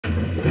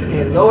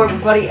Hello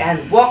everybody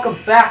and welcome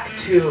back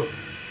to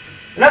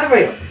another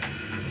video.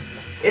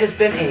 It has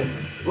been a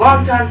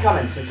long time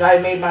coming since I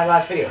made my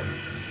last video.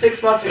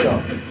 6 months ago,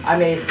 I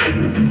made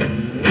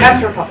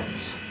Master of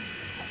Puppets.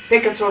 I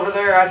think it's over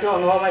there, I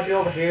don't know, it might be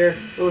over here,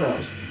 who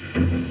knows.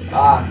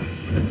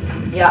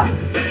 Yeah,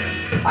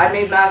 I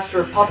made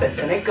Master of Puppets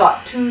and it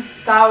got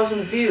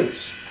 2,000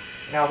 views.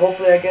 Now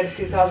hopefully I get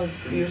 2,000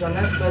 views on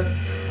this, but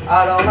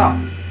I don't know.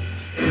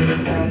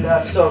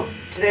 And so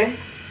today,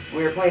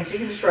 we are playing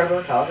Seek and Destroy by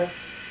Metallica.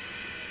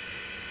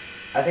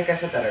 I think I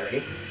said that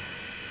already.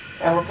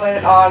 And we're playing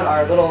it on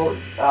our little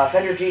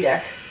Fender G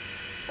deck.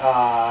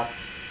 I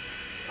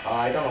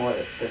don't know what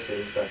this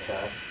is, but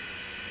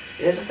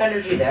it is a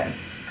Fender G deck.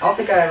 I don't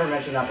think I ever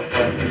mentioned that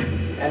before.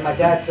 And my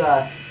dad's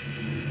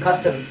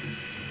custom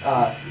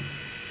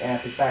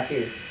amp is back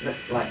here.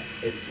 Like,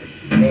 its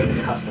name is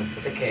Custom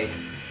with a K.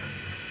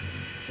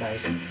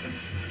 Nice.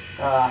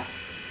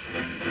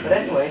 But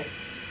anyway,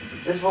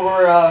 this is what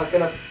we're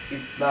gonna be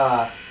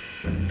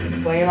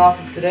playing off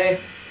of today.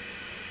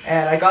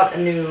 And I got a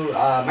new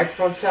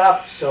microphone set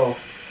up, so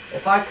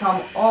if I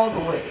come all the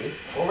way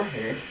over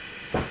here,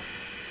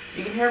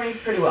 you can hear me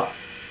pretty well.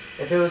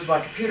 If it was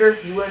my computer,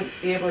 you wouldn't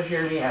be able to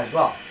hear me as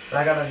well. But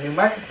I got a new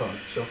microphone,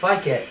 so if I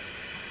get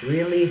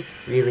really,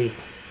 really,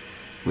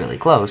 really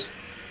close,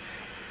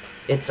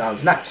 it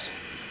sounds nice.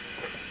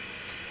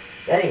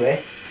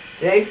 Anyway,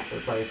 today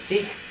we're playing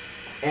Seek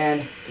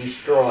and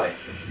Destroy.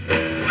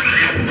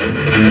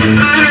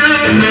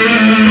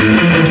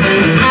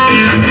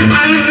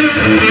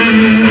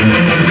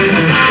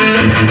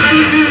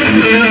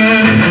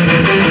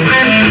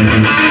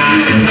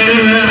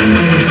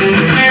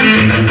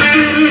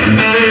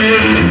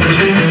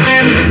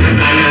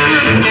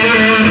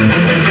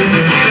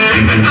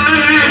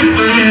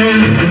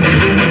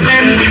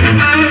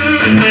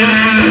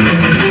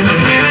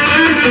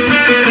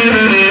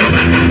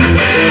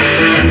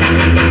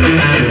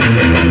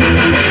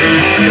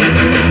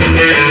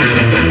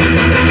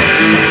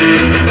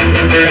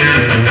 Yeah.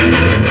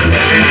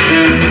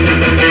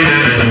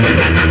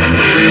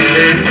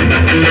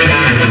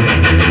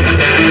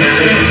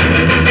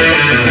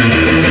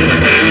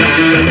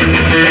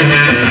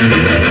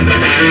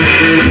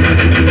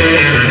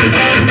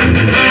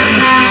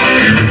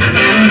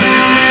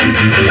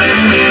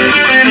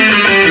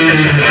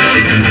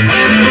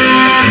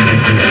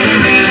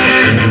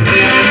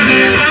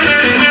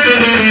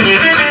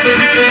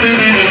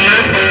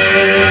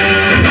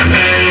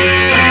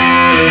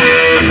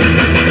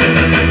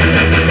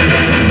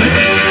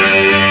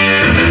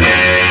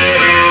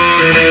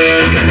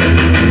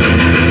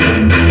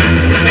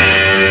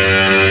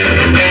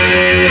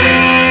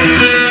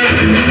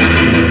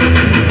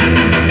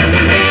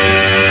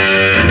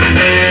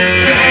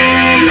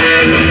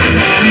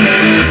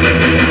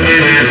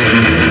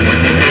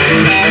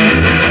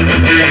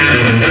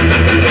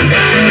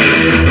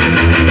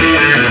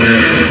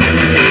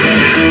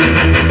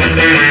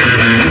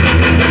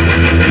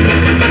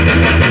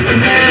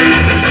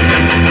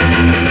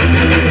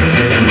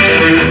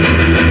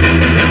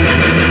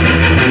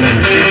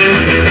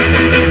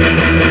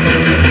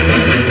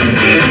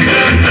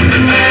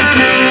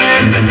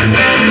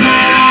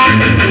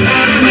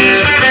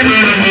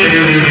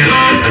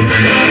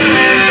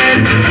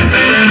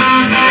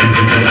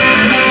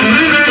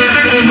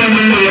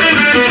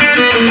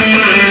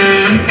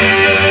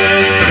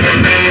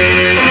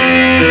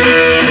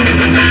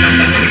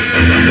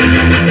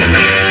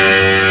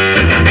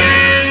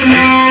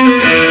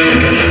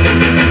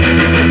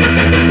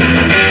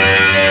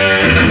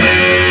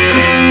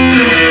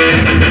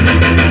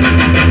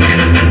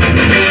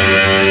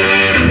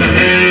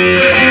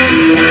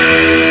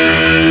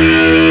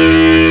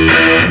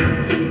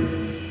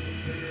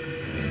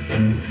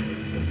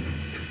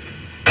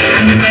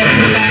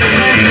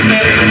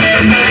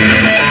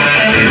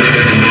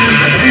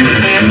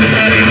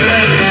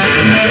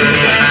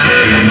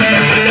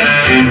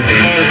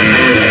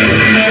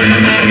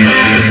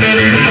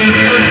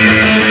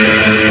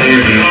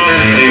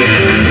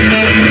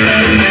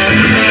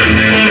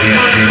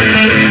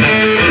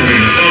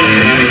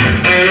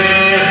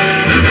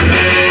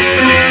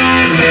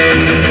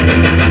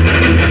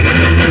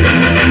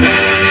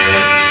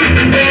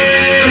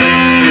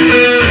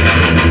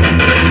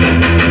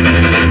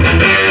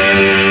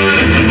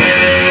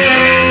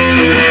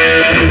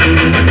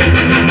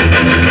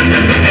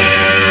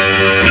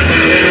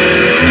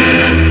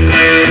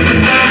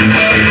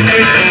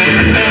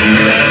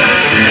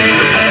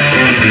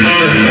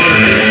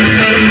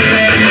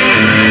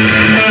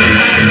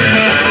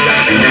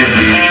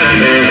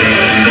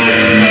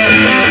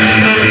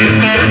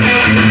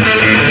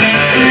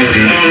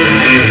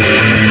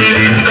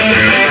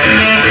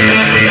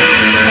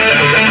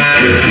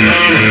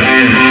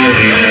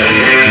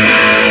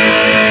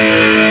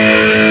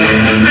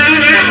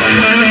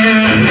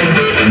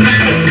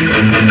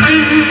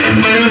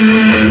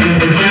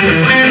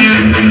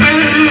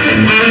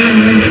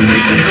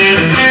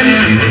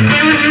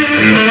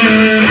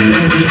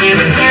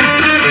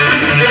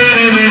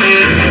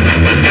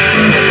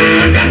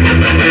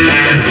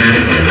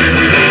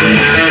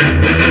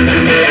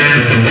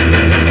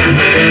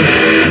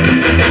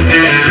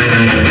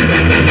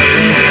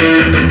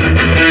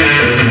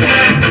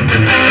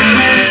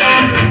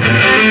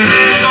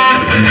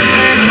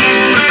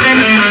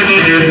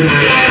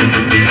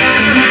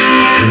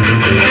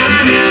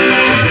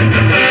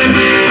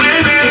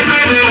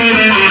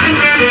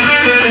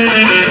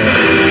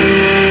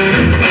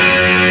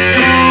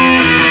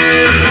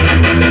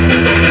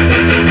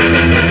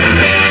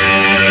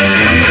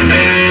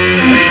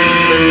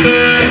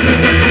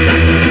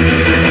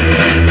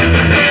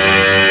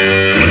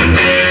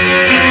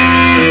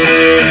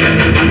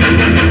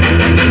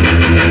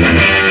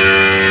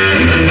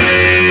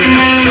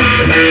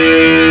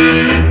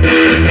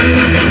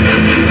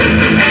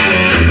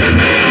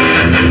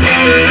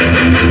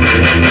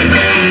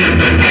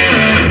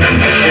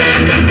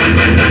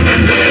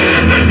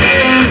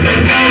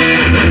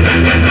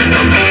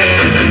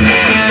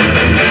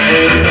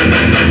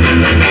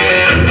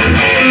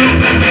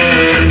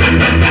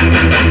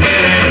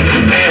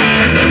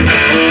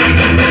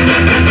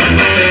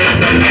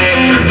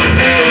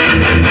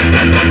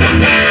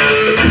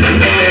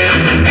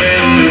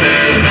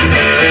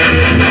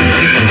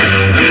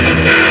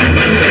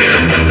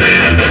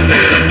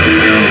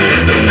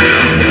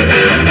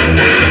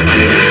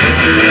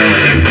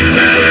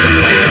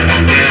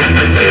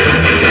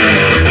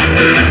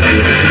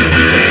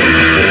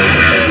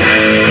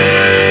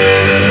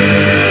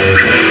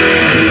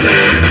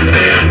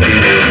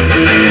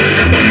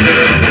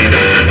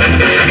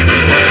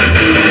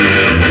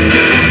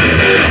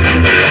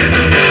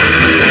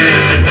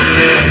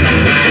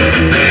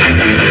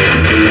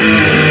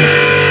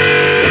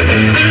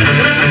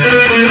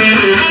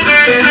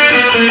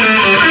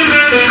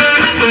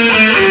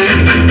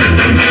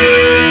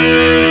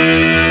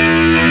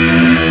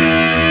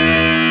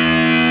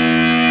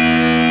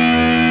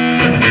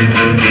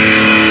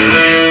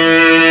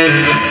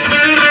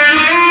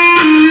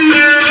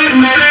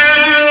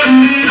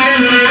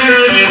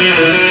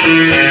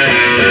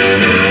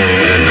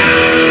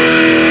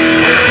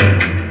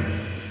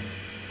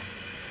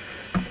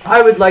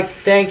 I would like to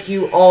thank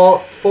you all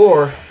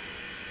for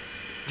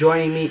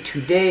joining me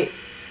today.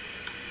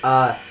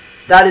 That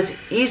is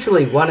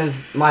easily one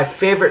of my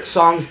favorite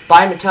songs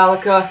by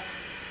Metallica.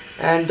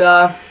 And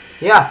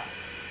yeah,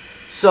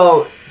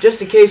 so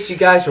just in case you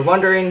guys are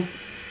wondering,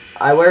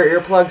 I wear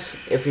earplugs,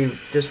 if you're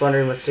just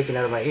wondering what's sticking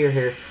out of my ear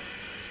here.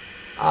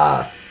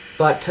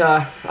 But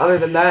other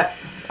than that,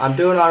 I'm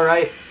doing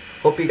alright.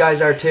 Hope you guys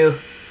are too.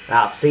 And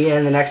I'll see you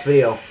in the next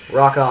video.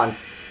 Rock on.